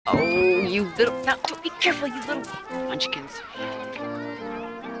Oh, you little... Now, be careful, you little munchkins.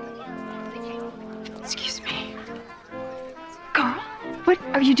 Excuse me. Carl, what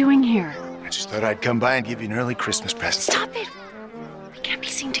are you doing here? I just thought I'd come by and give you an early Christmas present. Stop it. We can't be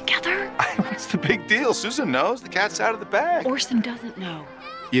seen together. What's the big deal? Susan knows. The cat's out of the bag. Orson doesn't know.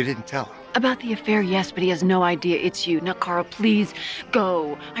 You didn't tell him? About the affair, yes, but he has no idea it's you. Now, Carl, please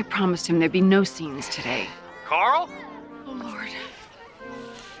go. I promised him there'd be no scenes today. Carl? Oh, Lord.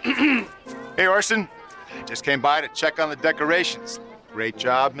 Hey, Orson. I just came by to check on the decorations. Great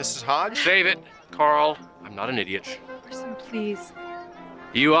job, Mrs. Hodge. Save it, Carl. I'm not an idiot. Orson, please.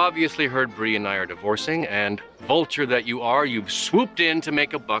 You obviously heard Bree and I are divorcing, and vulture that you are, you've swooped in to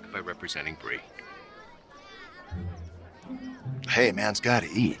make a buck by representing Bree. Hey, man's gotta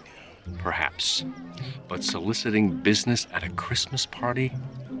eat. Perhaps. But soliciting business at a Christmas party?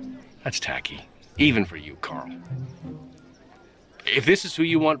 That's tacky. Even for you, Carl. If this is who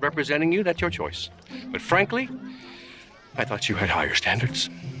you want representing you, that's your choice. But frankly, I thought you had higher standards.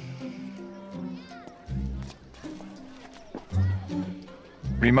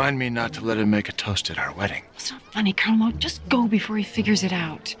 Remind me not to let him make a toast at our wedding. It's not funny, Carl. No, just go before he figures it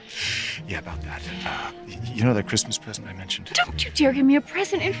out. Yeah, about that. You know that Christmas present I mentioned? Don't you dare give me a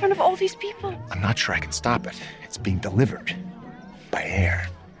present in front of all these people. I'm not sure I can stop it. It's being delivered by air.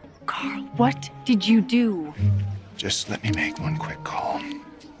 Carl, what did you do? Just let me make one quick call.